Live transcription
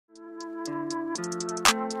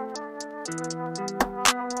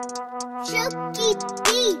Silky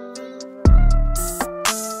beat.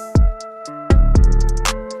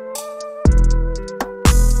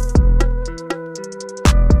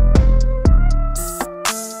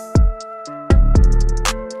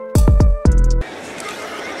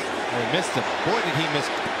 Missed him. Boy, did he miss.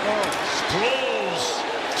 Sproles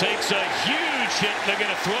takes a huge hit. They're going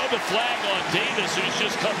to throw the flag on Davis, who's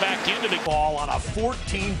just come back into the ball on a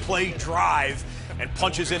 14-play drive and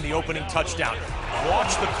punches in the opening touchdown.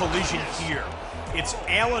 Watch the collision here. It's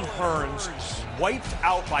Allen Hurns wiped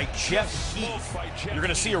out by Jeff Heath. You're going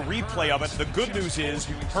to see a replay of it. The good news is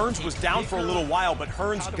Hurns was down for a little while, but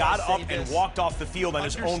Hurns got up and walked off the field on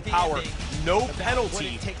his own power. No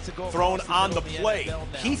penalty thrown on the play.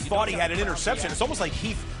 Heath thought he had an interception. It's almost like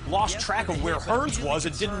Heath lost track of where Hurns was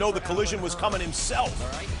and didn't know the collision was coming himself.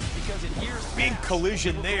 Big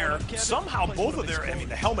collision there. Somehow both of their,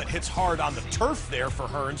 the helmet hits hard on the turf there for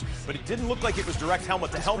Hurns, but it didn't look like it was direct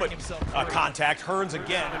helmet-to-helmet contact. Hurns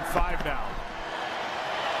again. And 5 now.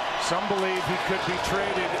 Some believe he could be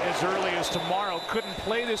traded as early as tomorrow. Couldn't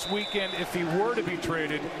play this weekend if he were to be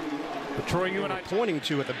traded. But Troy, you and I pointing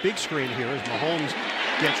to at the big screen here as Mahomes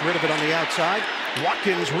gets rid of it on the outside.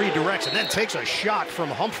 Watkins redirects and then takes a shot from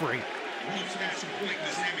Humphrey.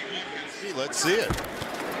 Let's see it.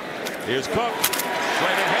 Here's Cook.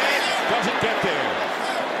 Straight ahead. Doesn't get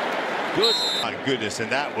there. Good. My goodness,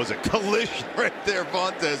 and that was a collision right there,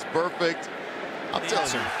 Vontaze. Perfect. I'm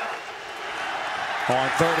telling you. On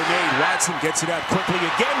 3rd and 8, Watson gets it out quickly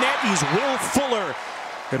again. That is Will Fuller.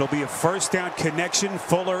 It'll be a first down connection.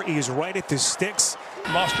 Fuller is right at the sticks.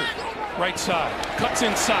 Mostert, right side, cuts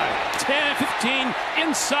inside, 10, 15,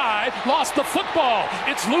 inside, lost the football.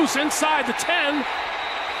 It's loose inside the 10.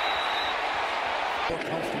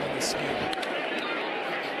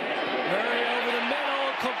 Murray over the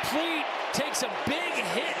middle, complete, takes a big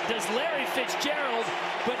hit, does Larry Fitzgerald,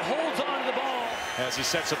 but holds on to the ball. As he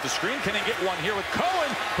sets up the screen, can he get one here with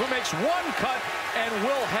Cohen, who makes one cut and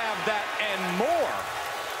will have that and more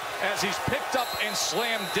as he's picked up and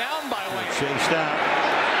slammed down by Lane. Chased out,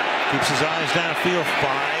 keeps his eyes downfield,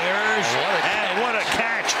 fires, and what a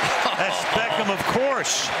catch. That's Beckham, of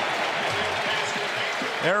course.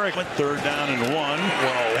 Eric, 3rd down and 1. Whoa.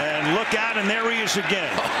 And look out, and there he is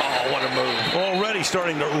again. Oh, what a move. Already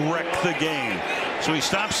starting to wreck the game. So he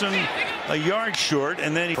stops him a yard short,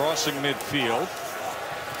 and then he crossing midfield.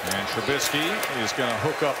 And Trubisky is going to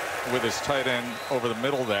hook up with his tight end over the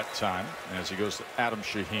middle that time as he goes to Adam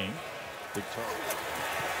Shaheen. Big target.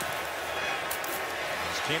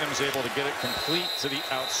 As Keenum's able to get it complete to the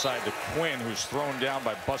outside to Quinn, who's thrown down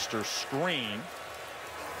by Buster Screen.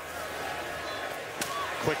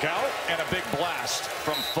 Quick out and a big blast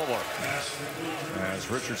from Fuller as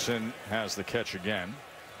Richardson has the catch again,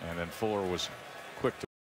 and then Fuller was quick to